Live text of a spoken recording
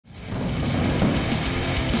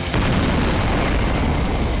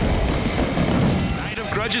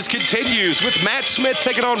judges continues with Matt Smith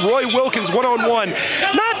taking on Roy Wilkins one-on-one.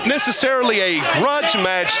 Not necessarily a grudge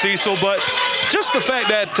match, Cecil, but just the fact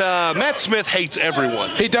that Matt Smith hates everyone.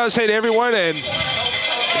 He does hate everyone, and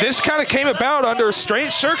this kind of came about under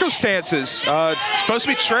strange circumstances. Supposed to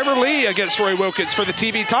be Trevor Lee against Roy Wilkins for the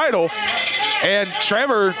TV title. And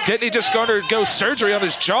Trevor, didn't he just undergo surgery on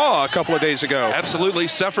his jaw a couple of days ago? Absolutely.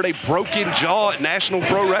 Suffered a broken jaw at National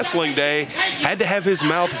Pro Wrestling Day. Had to have his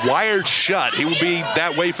mouth wired shut. He will be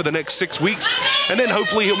that way for the next 6 weeks. And then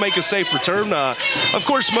hopefully he'll make a safe return. Of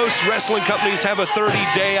course, most wrestling companies have a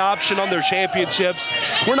 30-day option on their championships.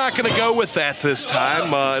 We're not going to go with that this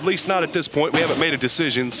time, at least not at this point. We haven't made a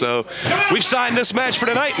decision. So we've signed this match for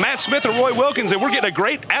tonight. Matt Smith and Roy Wilkins, and we're getting a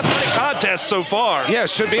great athletic contest so far. Yeah,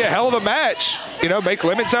 it should be a hell of a match. You know, make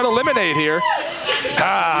lemons out of lemonade here.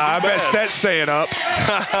 I messed that saying up.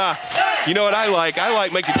 You know what I like? I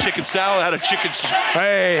like making chicken salad out of chicken.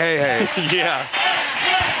 Hey. Yeah.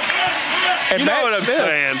 And you know what I'm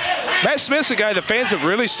saying. Matt Smith's a guy the fans have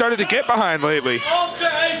really started to get behind lately.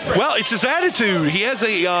 Well, it's his attitude. He has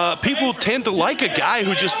people tend to like a guy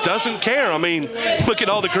who just doesn't care. I mean, look at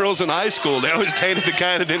all the girls in high school. They always dated the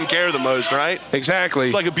guy that didn't care the most, right? Exactly.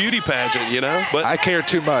 It's like a beauty pageant, you know? But I care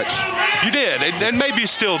too much. You did, and maybe you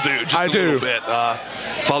still do. Just I do. Little bit.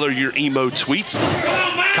 Follow your emo tweets.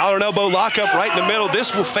 Collar and elbow lockup right in the middle.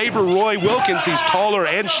 This will favor Roy Wilkins. He's taller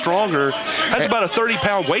and stronger. Has about a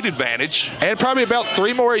 30-pound weight advantage. And probably about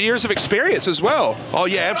 3 more years of experience as well. Oh,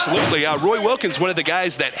 yeah, absolutely. Roy Wilkins, one of the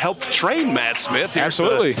guys that helped train Matt Smith here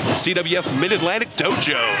absolutely. At the CWF Mid-Atlantic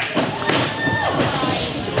Dojo.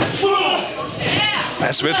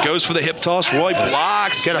 Matt Smith goes for the hip toss. Roy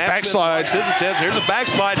blocks. Get a backslide. His attempt. Here's a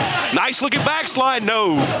backslide. Nice looking backslide.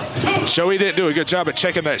 No. Joey didn't do a good job of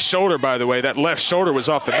checking that shoulder, by the way. That left shoulder was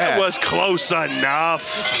off the mat. It was close enough.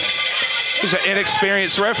 He's an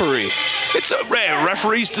inexperienced referee. It's a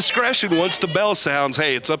referee's discretion. Once the bell sounds,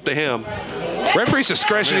 hey, it's up to him. Referee's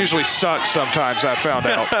discretion usually sucks sometimes, I found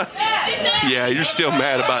out. Yeah, you're still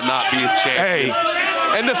mad about not being champion.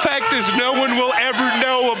 Hey. And the fact is no one will ever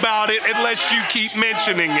know about it unless you keep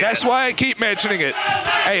mentioning it. That's why I keep mentioning it.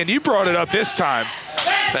 Hey, and you brought it up this time.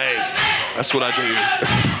 Hey, that's what I do.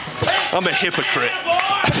 I'm a hypocrite.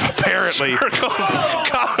 Apparently.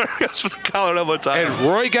 Goes for the collar elbow tie. And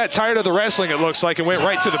Roy got tired of the wrestling, it looks like, and went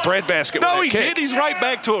right to the bread basket. No, he did. He's right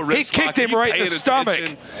back to a wrist He kicked him right in the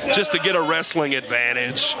stomach. Just to get a wrestling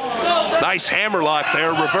advantage. Nice hammer lock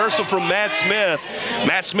there. Reversal from Matt Smith.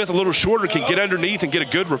 Matt Smith, a little shorter, can get underneath and get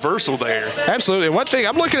a good reversal there. Absolutely. One thing,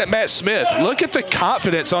 I'm looking at Matt Smith. Look at the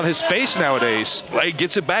confidence on his face nowadays. He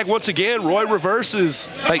gets it back once again. Roy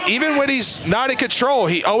reverses. Like, even when he's not in control,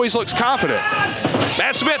 he always looks confident.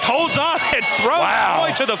 Matt Smith holds on and throws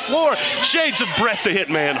Roy to the floor. Shades of Bret the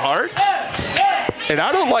Hitman Hart. And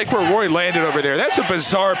I don't like where Roy landed over there. That's a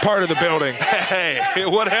bizarre part of the building. Hey,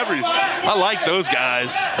 whatever. I like those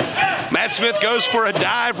guys. Matt Smith goes for a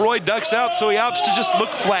dive. Roy ducks out, so he opts to just look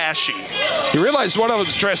flashy. You realize one of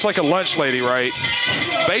them's dressed like a lunch lady, right?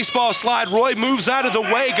 Baseball slide. Roy moves out of the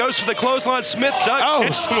way, goes for the clothesline. Smith ducks,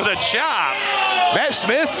 hits him with a chop. Matt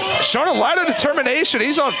Smith showing a lot of determination.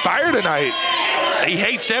 He's on fire tonight. He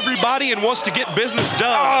hates everybody and wants to get business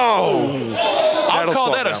done. I'll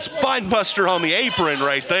call that a spine buster on the apron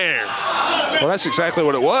right there. Well, that's exactly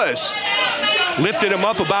what it was. Lifted him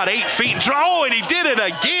up about 8 feet. Oh, and he did it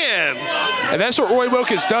again. And that's what Roy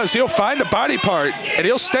Wilkins does. He'll find the body part, and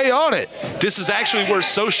he'll stay on it. This is actually where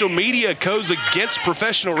social media goes against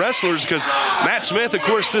professional wrestlers, because Matt Smith, of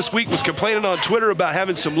course, this week was complaining on Twitter about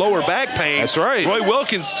having some lower back pain. That's right. Roy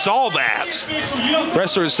Wilkins saw that.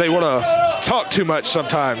 Wrestlers, they want to talk too much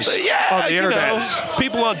sometimes on the internet. Know,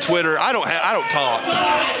 people on Twitter, I don't talk.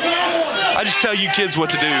 I just tell you kids what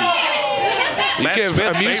to do. You give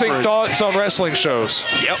amusing thoughts on wrestling shows.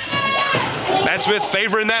 Yep. Matt Smith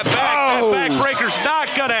favoring that back. That backbreaker's not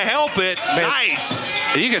going to help it. Man, nice.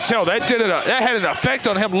 You can tell that had an effect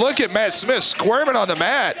on him. Look at Matt Smith squirming on the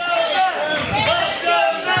mat.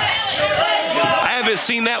 I haven't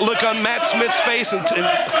seen that look on Matt Smith's face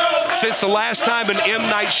since the last time an M.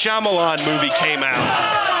 Night Shyamalan movie came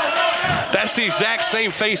out. That's the exact same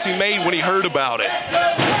face he made when he heard about it.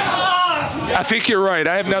 I think you're right.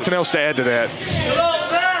 I have nothing else to add to that.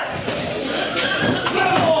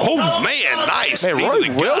 Oh, man, nice. Man,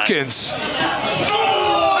 Roy Wilkins.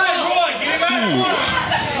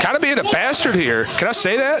 Kind of being a bastard here. Can I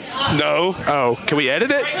say that? No. Oh, can we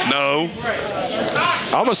edit it? No.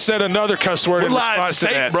 I almost said another cuss word in response to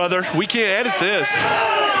that. Brother. We can't edit this.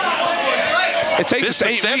 It takes us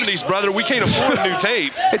 8 weeks. 70s, brother. We can't afford a new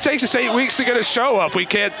tape. It takes us 8 weeks to get a show up. We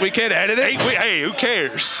can't edit it. Hey, who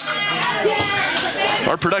cares?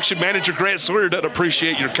 Our production manager, Grant Sawyer, doesn't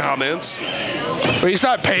appreciate your comments. But he's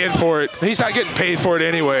not paying for it. He's not getting paid for it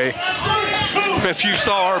anyway. If you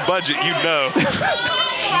saw our budget, you'd know.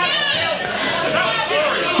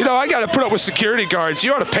 You know, I got to put up with security guards.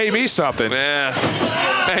 You ought to pay me something. Yeah.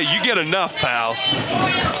 Hey, you get enough, pal.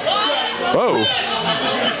 Whoa.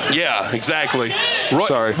 Yeah, exactly. Roy,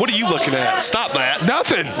 sorry. What are you looking at? Stop that.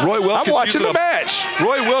 Nothing. Roy Wilkins. I'm watching the match.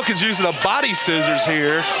 Roy Wilkins using a body scissors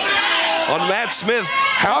here on Matt Smith.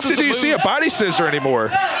 How often do you see a body scissor anymore?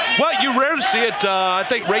 Well, you rarely see it. I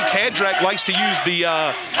think Ray Kandrack likes to use the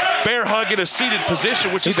bear hug in a seated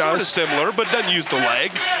position, which is sort of similar, but doesn't use the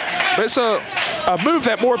legs. But it's a move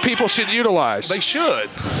that more people should utilize. They should.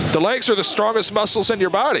 The legs are the strongest muscles in your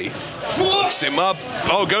body. Hooks him up.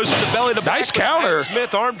 Oh, goes to the belly to back. Nice counter. Matt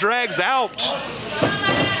Smith arm drags out.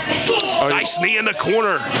 Oh, nice knee in the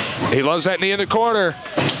corner. He loves that knee in the corner.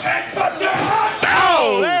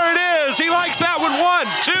 Oh, there it is. He likes that one. 1,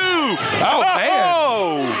 2. Oh, man.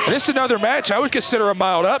 Oh. This is another match I would consider a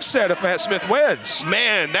mild upset if Matt Smith wins.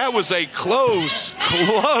 Man, that was a close 2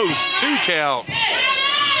 count.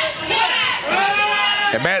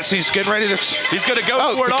 And he's getting ready to... He's going to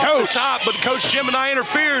go for it off the top, but Coach Gemini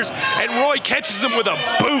interferes, and Roy catches him with a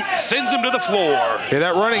boot, sends him to the floor. Yeah,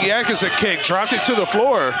 that running Yakuza kick dropped it to the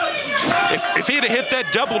floor. If he'd have hit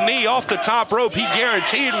that double knee off the top rope, he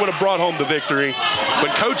guaranteed would have brought home the victory.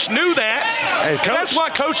 But Coach knew that, and that's why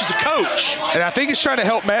Coach is a coach. And I think he's trying to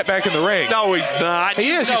help Matt back in the ring. No, he's not.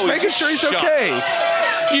 He is. He's making sure he's okay.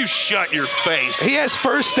 You shut your face. He has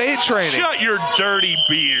first aid training. Shut your dirty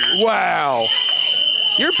beard. Wow.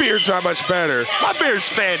 Your beard's not much better. My beard's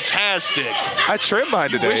fantastic. I trimmed mine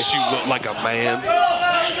today. Wish you looked like a man.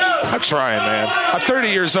 I'm trying, man. I'm 30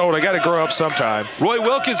 years old. I got to grow up sometime. Roy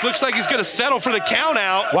Wilkins looks like he's going to settle for the count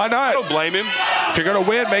out. Why not? I don't blame him. If you're going to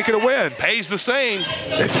win, make it a win. Pays the same.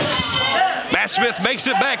 Matt Smith makes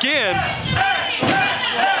it back in.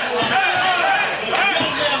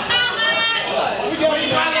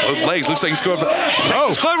 Both legs, looks like he's going for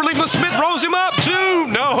Cloverleaf, but Smith rolls him up too.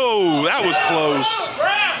 No, that was close.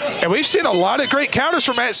 And we've seen a lot of great counters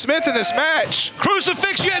from Matt Smith in this match.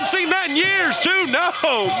 Crucifix, you hadn't seen that in years too. No,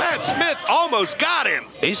 Matt Smith almost got him.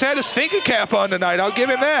 He's had his thinking cap on tonight, I'll give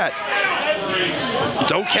him that.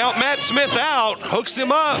 Don't count Matt Smith out, hooks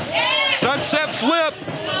him up. Sunset flip.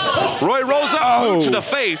 Roy rolls up, boot to the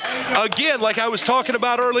face. Again, like I was talking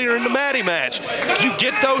about earlier in the Matty match, you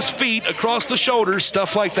get those feet across the shoulders,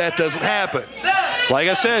 stuff like that doesn't happen. Like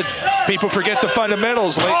I said, people forget the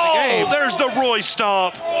fundamentals late in the game. Oh, there's the Roy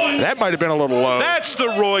stomp. That might have been a little low. That's the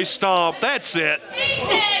Roy stomp. That's it.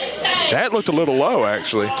 That looked a little low,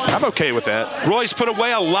 actually. I'm okay with that. Roy's put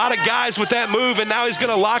away a lot of guys with that move, and now he's going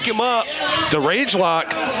to lock him up. The rage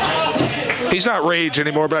lock. He's not rage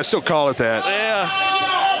anymore, but I still call it that. Yeah.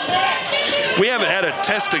 We haven't had a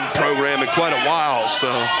testing program in quite a while, so.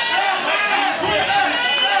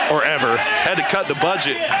 Or ever. Had to cut the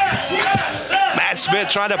budget. Matt Smith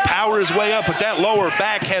trying to power his way up, but that lower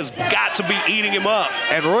back has got to be eating him up.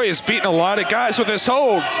 And Roy is beating a lot of guys with this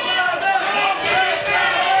hold.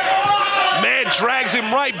 Man drags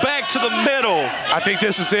him right back to the middle. I think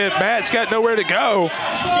this is it. Matt's got nowhere to go.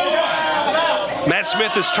 Matt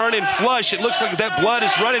Smith is turning flush. It looks like that blood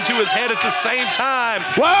is running to his head at the same time.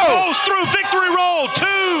 Whoa! Goes through, victory roll, 2.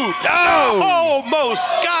 No! Almost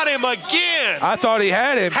got him again. I thought he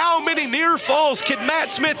had him. How many near falls can Matt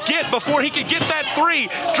Smith get before he could get that 3?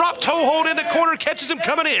 Drop toe hold in the corner, catches him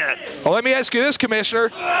coming in. Well, let me ask you this, Commissioner.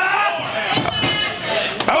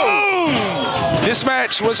 Oh! This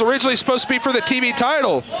match was originally supposed to be for the TV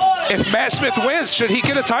title. If Matt Smith wins, should he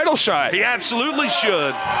get a title shot? He absolutely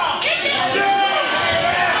should.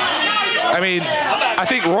 I mean, I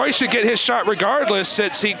think Roy should get his shot regardless,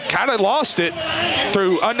 since he kind of lost it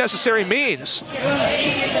through unnecessary means.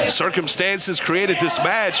 Circumstances created this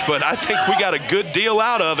match, but I think we got a good deal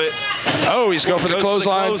out of it. Oh, he's going for the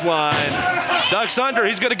clothesline. Ducks under.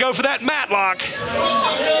 He's going to go for that matlock.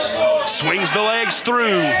 Swings the legs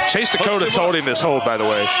through. Chase Dakota told him this hold, by the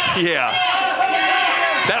way. Yeah.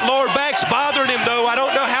 That lower back's bothering him, though. I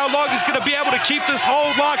don't know how long he's going to be able to keep this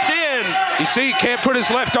hold locked in. You see, he can't put his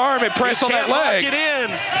left arm and press on that leg. Lock it in.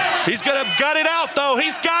 He's going to gut it out, though.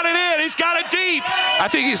 He's got it in. He's got it deep. I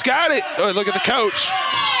think he's got it. Oh, look at the coach.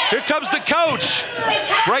 Here comes the coach.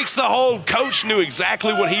 Breaks the hold. Coach knew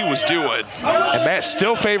exactly what he was doing. And Matt's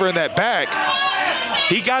still favoring that back.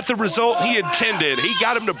 He got the result he intended. He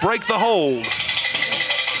got him to break the hold.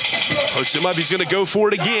 Hooks him up. He's going to go for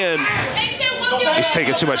it again. He's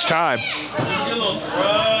taking too much time.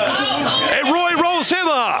 And Roy rolls him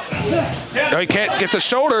up. No, he can't get the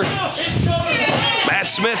shoulder. Matt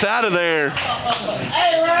Smith out of there.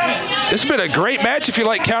 This has been a great match if you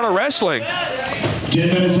like counter wrestling. 10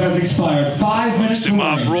 minutes has expired. 5 minutes. Him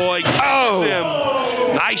up, Roy. Oh! Him.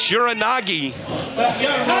 Nice Uranagi.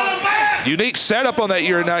 Unique setup on that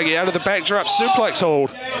Uranagi out of the backdrop suplex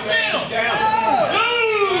hold.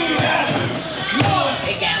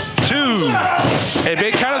 2. And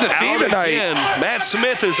been kind of the theme tonight. Again. Matt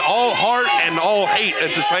Smith is all heart and all hate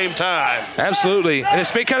at the same time. Absolutely. And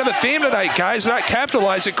it's been kind of the theme tonight. Guys not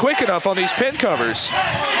capitalizing quick enough on these pin covers.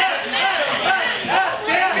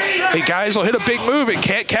 Hey, guys will hit a big move and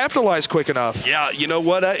can't capitalize quick enough. Yeah, you know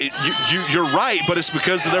what? You're right, but it's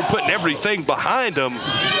because they're putting everything behind them.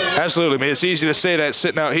 Absolutely, man. It's easy to say that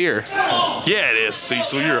sitting out here. Yeah, it is,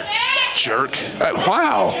 Cecil. You're a jerk.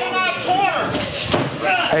 Wow.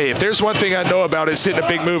 Hey, if there's one thing I know about, it's hitting a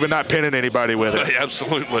big move and not pinning anybody with it.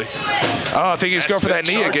 Absolutely. Oh, I think he's going for that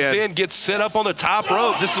knee again. In, gets set up on the top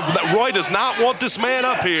rope. Roy does not want this man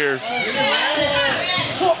up here.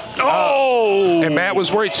 Oh! And Matt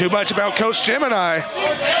was worried too much about Coach Gemini.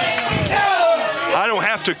 I don't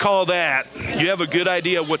have to call that. You have a good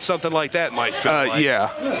idea what something like that might feel like.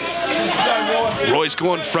 Yeah. Roy's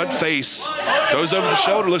going front face. Goes over the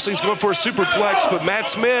shoulder. Looks like he's going for a superplex, but Matt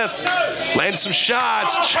Smith lands some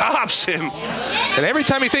shots, chops him. And every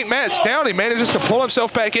time you think Matt's down, he manages to pull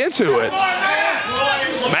himself back into it.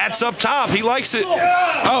 Matt's up top. He likes it.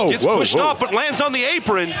 Oh, gets pushed off, but lands on the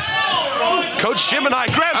apron. Coach Gemini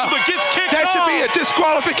grabs him, but gets kicked off. That should be a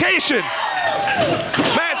disqualification.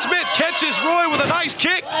 Matt Smith catches Roy with a nice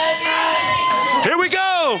kick. Here we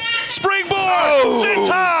go. Springboard.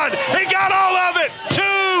 Senton. He got all of it.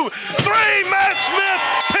 2, 3. Matt Smith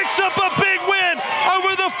picks up a big win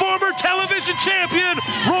over the former television champion,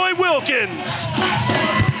 Roy Wilkins.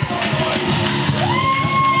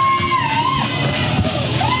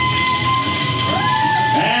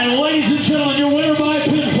 And ladies and gentlemen, your winner by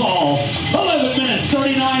pinfall, 11 minutes,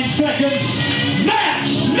 39 seconds,